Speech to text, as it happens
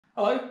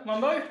Hello,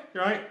 Mumbo.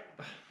 You alright?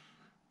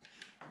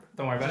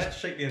 Don't worry about it.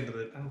 Shake the end of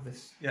it. Oh,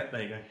 this. Yeah,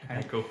 there you go.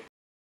 Okay, cool.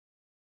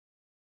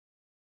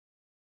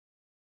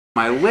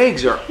 My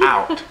legs are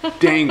out,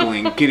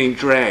 dangling, getting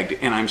dragged,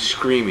 and I'm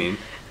screaming.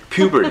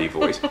 Puberty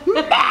voice.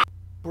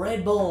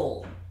 Bread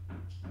bowl.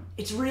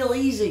 It's real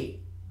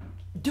easy.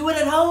 Do it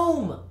at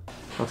home.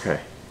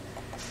 Okay,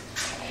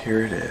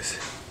 here it is.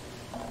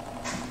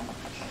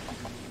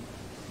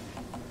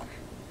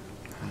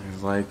 I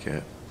like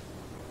it.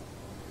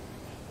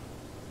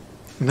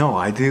 No,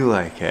 I do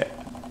like it.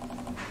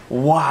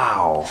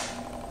 Wow.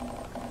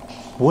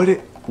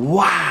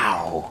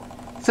 Wow.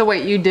 So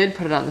wait, you did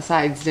put it on the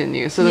sides, didn't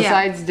you? So the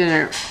sides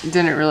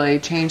didn't really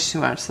change too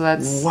much. So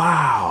that's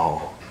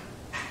wow.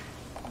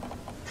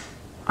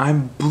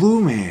 I'm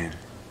Blue Man.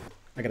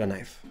 I got a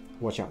knife.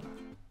 Watch out.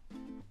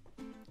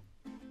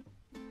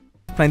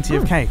 Plenty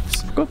of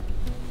caves. Go.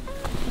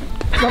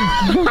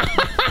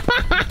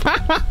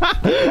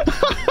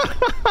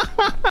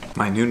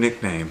 My new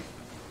nickname.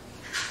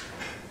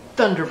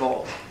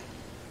 Thunderbolt.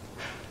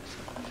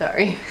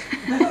 Sorry.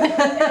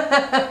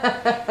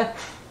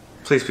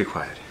 Please be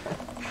quiet.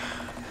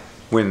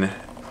 When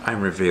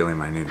I'm revealing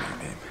my new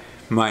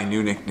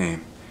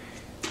nickname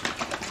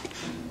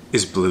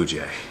is Blue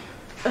Jay.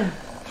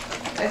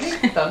 I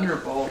think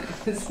Thunderbolt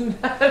is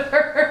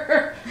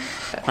better.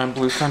 I'm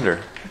Blue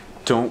Thunder.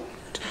 Don't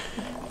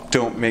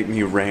make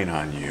me rain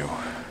on you.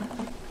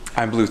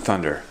 I'm Blue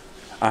Thunder.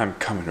 I'm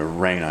coming to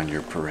rain on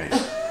your parade.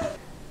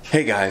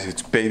 Hey guys,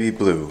 it's Baby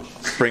Blue.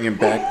 Bringing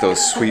back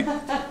those sweet...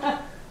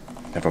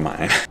 Never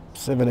mind.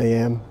 7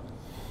 a.m.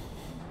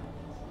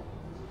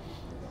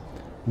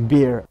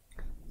 Beer.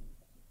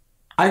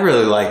 I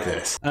really like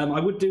this. I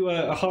would do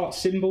a heart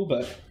symbol,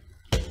 but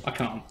I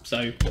can't,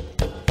 so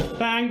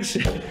thanks.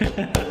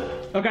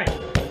 Okay.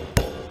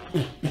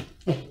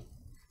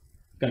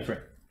 Go for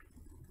it.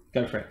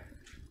 Go for it.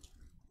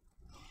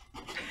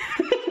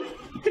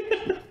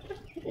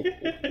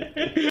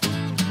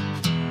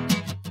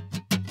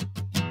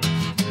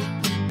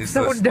 Is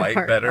So this light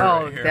dark. better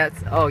Oh, right here?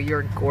 oh,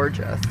 you're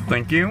gorgeous.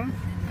 Thank you.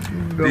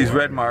 These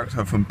red marks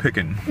are from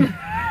picking.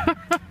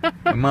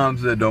 My mom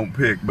said don't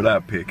pick, but I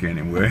pick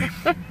anyway.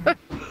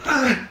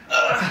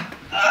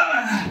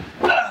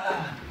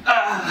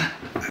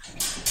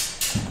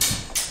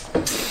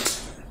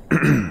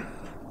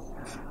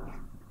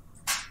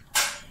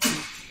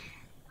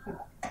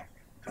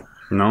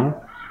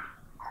 No?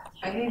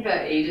 I think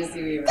that ages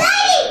you even.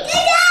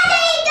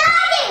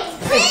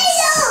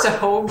 It's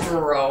so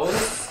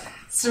gross.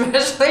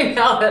 Especially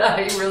now that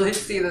I really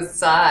see the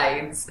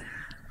sides.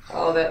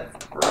 Oh,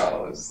 that's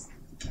gross.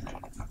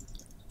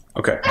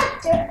 Okay.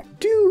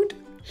 Dude,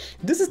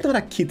 this is not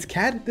a Kit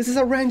Kat. This is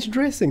a ranch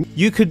dressing.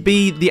 You could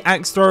be the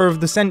axe thrower of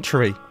the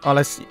century. Oh,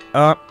 let's.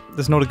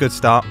 That's not a good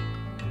start.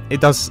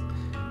 It does.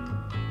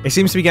 It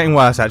seems to be getting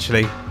worse,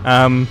 actually.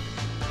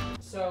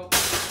 So,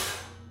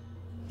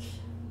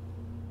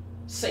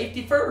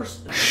 safety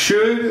first.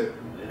 Should...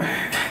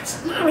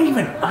 It's not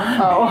even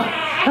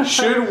on.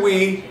 Should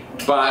we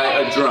buy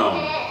a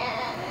drone?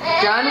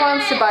 John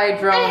wants to buy a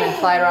drone and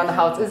fly it around the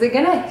house. Is it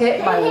gonna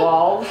hit my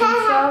walls and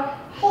stuff?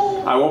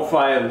 I won't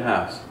fly it in the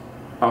house.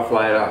 I'll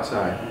fly it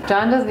outside.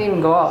 John doesn't even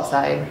go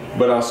outside.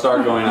 But I'll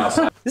start going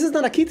outside. This is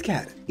not a Kit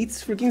Kat.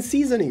 It's freaking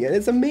seasoning and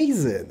it's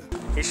amazing.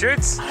 He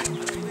shoots. You're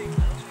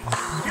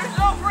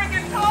so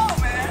freaking tall,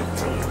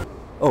 man.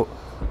 Oh,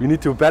 you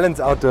need to balance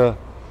out the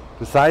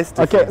size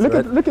difference.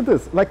 Okay, look at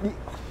this. Like,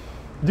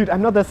 dude,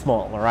 I'm not that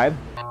small, all right?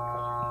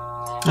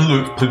 It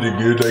looks pretty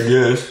good, I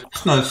guess.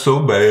 It's not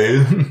so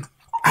bad.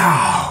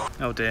 Ow.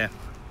 Oh dear.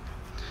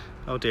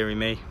 Oh dearie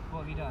me. What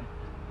have you done?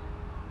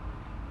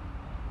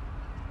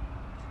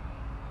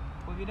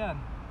 What have you done?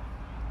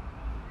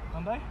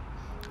 Mumbo?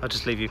 I'll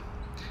just leave you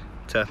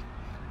to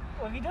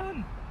What have you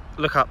done?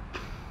 look up.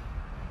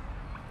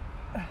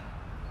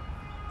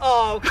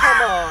 Oh,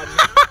 come on!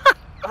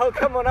 Oh,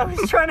 come on, I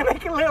was trying to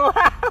make a little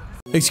house!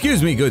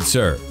 Excuse me, good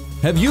sir.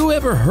 Have you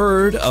ever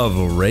heard of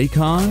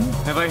Raycon?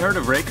 Have I heard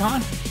of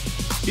Raycon?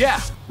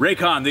 Yeah,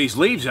 Raycon these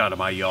leaves out of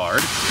my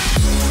yard.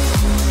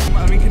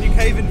 I mean, can you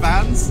cave in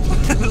vans?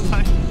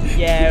 Like,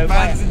 yeah, we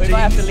might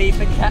have to leave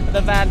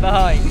the van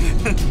behind.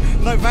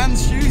 No,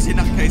 Vans shoes in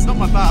that case, not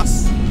my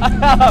bus.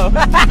 Oh.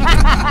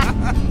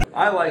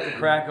 I like to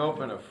crack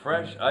open a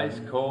fresh, ice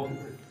cold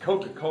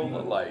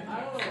Coca-Cola Light.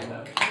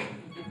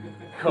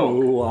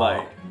 Coke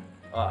Light.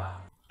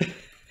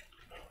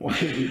 Why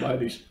did we buy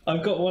these?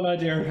 I've got one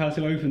idea of how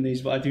to open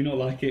these, but I do not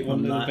like it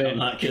one little bit. I'm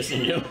not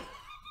kissing you.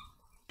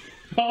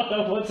 Oh,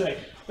 no, one sec.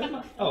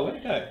 Oh, where'd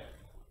it go?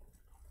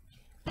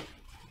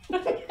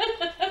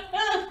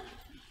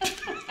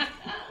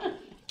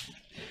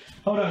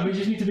 Hold on, we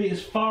just need to be as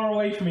far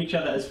away from each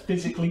other as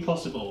physically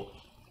possible.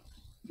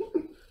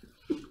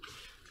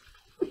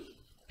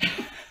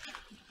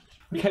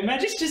 Okay, man,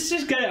 just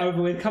get it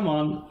over with, come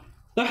on.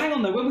 No, hang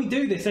on though, when we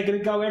do this, they're going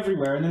to go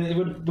everywhere and then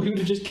we would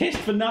have just kissed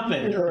for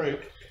nothing. You're right.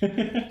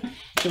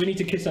 So we need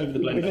to kiss over the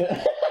blender.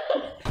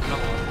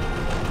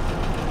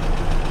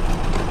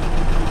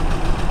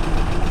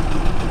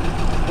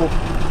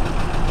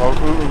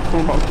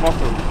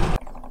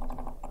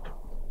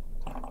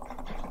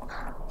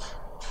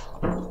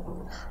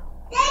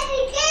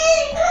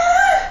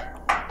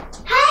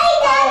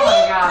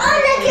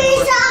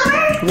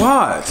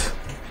 What?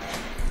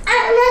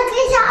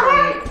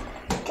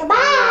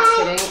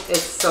 Goodbye.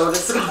 It's so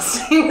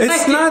disgusting.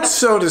 It's not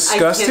so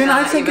disgusting.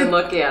 I can't even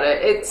look at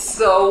it. It's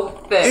so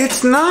thick.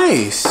 It's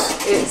nice.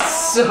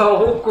 It's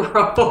so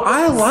gross.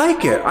 I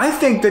like it. I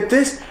think that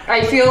this.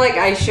 I feel like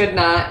I should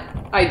not.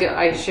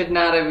 I should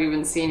not have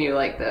even seen you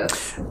like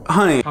this.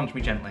 Honey. Punch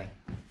me gently.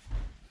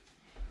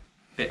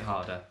 Bit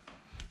harder.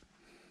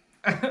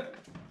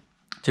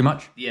 Too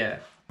much? Yeah.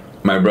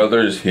 My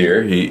brother's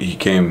here. He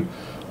came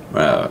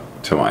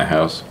to my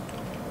house,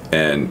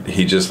 and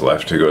he just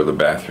left to go to the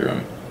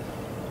bathroom.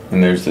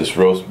 And there's this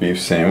roast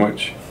beef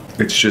sandwich.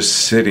 It's just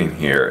sitting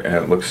here, and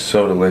it looks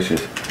so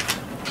delicious.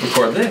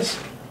 Record this.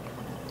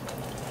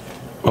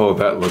 Oh,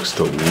 that looks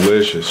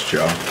delicious,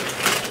 Joe.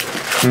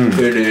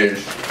 It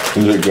is.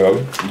 Is it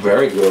good?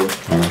 Very good.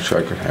 I wish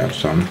I could have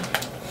some.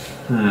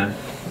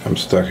 I'm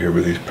stuck here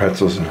with these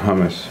pretzels and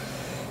hummus.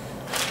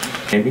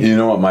 Maybe. You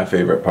know what my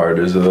favorite part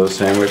is of those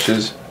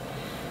sandwiches?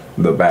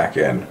 The back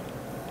end.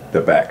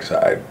 The back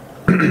side.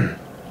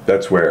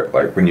 That's where,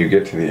 like, when you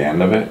get to the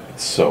end of it,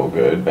 it's so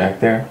good back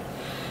there.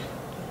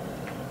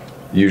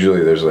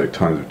 Usually there's like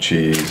tons of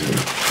cheese and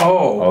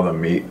all the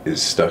meat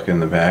is stuck in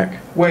the back.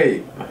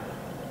 Wait.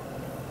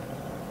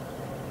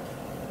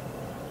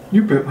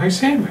 You bit my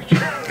sandwich.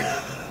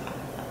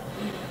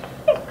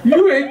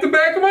 You ate the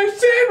back of my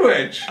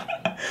sandwich.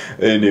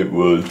 And it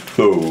was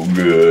so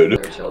good.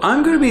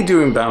 I'm gonna be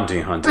doing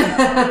bounty hunting.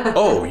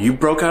 Oh, you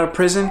broke out of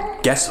prison?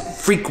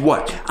 Guess freak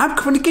what? I'm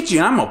coming to get you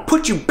and I'm gonna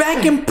put you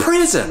back in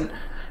prison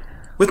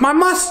with my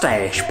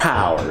mustache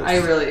powers. I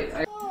really.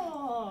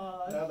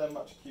 Now they're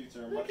much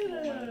cuter and much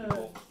more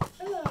manageable.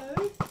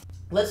 Hello.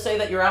 Let's say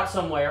that you're out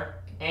somewhere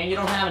and you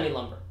don't have any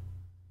lumber.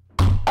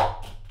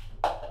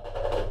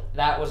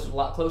 That was a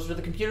lot closer to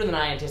the computer than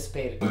I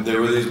anticipated. There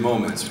were these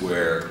moments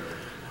where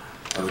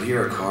I would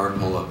hear a car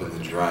pull up in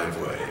the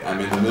driveway. I'm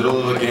in the middle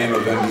of a game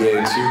of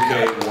NBA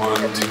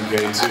 2K1,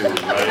 2K2,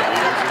 right here.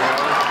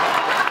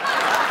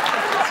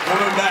 It's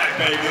coming back,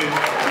 baby.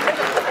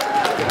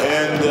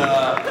 And,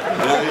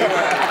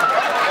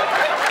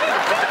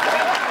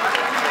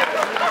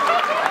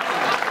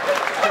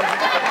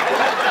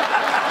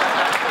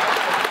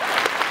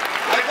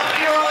 I thought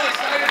you were all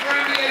excited for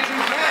NBA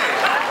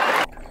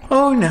 2K.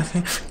 Oh,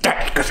 nothing.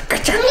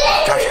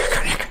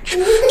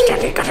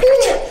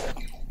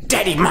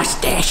 Daddy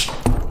mustache.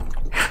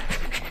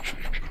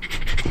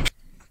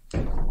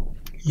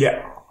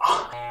 Yeah.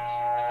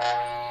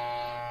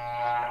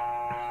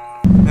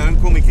 Don't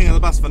call me king of the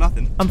bus for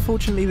nothing.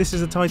 Unfortunately, this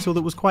is a title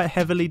that was quite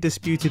heavily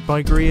disputed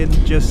by Grian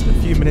just a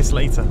few minutes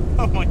later.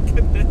 Oh my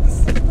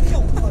goodness.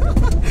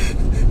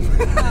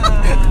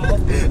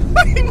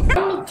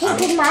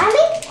 Take it,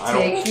 mommy?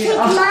 Take you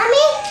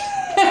mommy?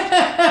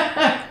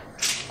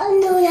 Oh,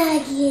 no, not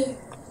again.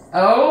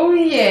 Oh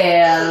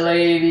yeah,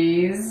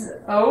 ladies.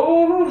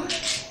 Oh.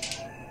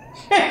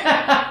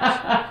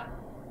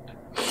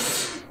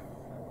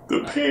 The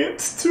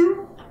pants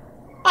too.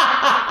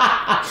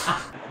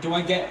 Do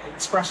I get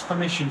express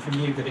permission from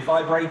you that if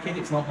I break it,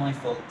 it's not my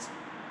fault?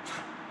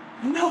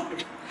 No.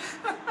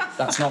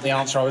 That's not the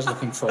answer I was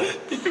looking for.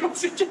 You're not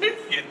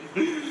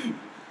joking.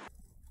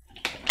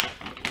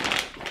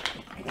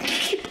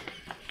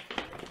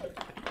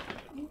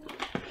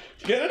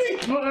 Get any?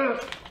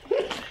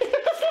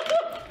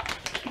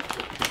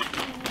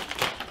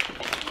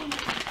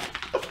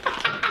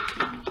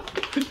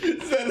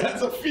 So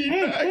that's a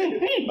feedback.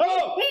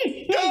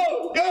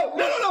 Oh, go!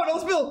 No,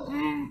 don't spill.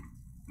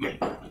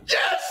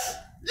 Yes!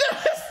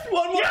 Yes!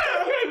 One more.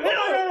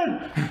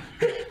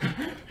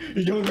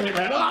 You're doing great,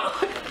 man.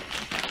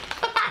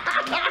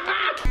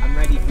 I'm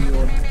ready for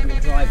your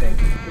driving.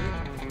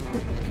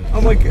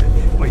 Oh my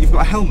god. Wait, you've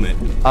got a helmet?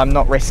 I'm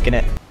not risking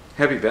it.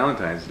 Happy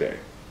Valentine's Day.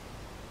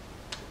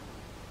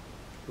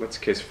 Let's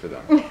kiss for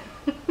them.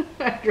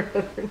 I'd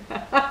rather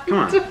not. Come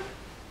on.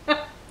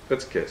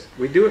 Let's kiss.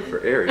 We do it for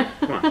Ari.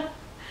 Come on.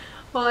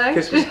 Well,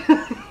 Kiss actually.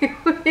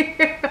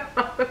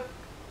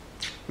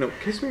 No,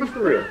 kiss me for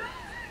real.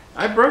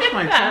 I brushed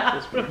my teeth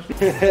this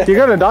morning. You're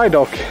gonna die,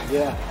 Doc.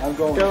 Yeah, I'm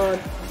going. Go on.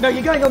 No,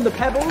 you're going on the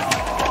pebbles.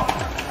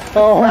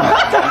 Oh.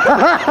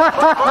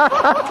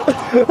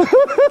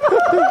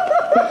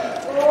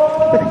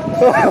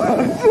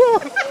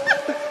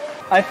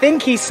 I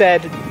think he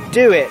said,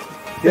 do it.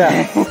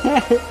 Yeah.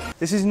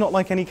 This is not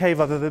like any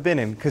cave I've ever been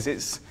in because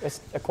it's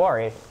a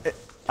quarry.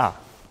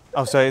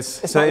 Oh, so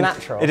it's not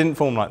natural. It didn't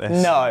form like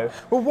this. No.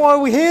 Well, why are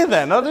we here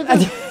then? I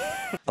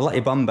like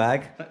your bum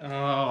bag.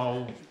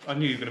 Oh, I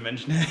knew you were going to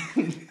mention it.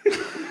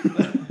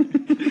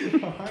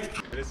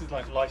 This is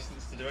like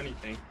licensed to do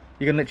anything.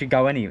 You can literally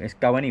go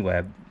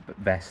anywhere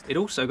vest. It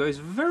also goes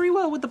very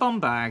well with the bum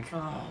bag.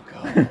 Oh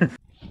god.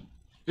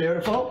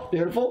 Beautiful,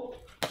 beautiful.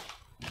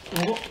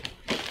 Oh.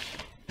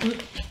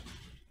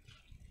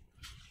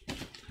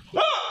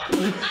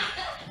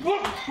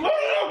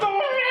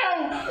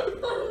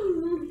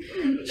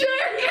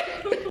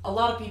 A lot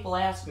lot of people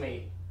ask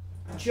me,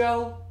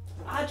 Joe,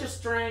 I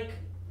just drank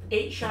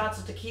 8 shots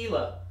of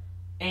tequila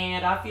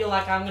and I feel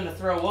like I'm gonna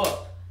throw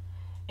up.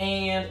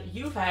 And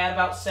you've had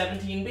about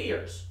 17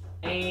 beers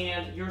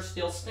and you're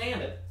still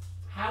standing.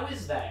 How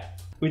is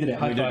that? We did it.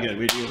 High We five. did good.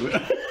 We did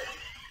good.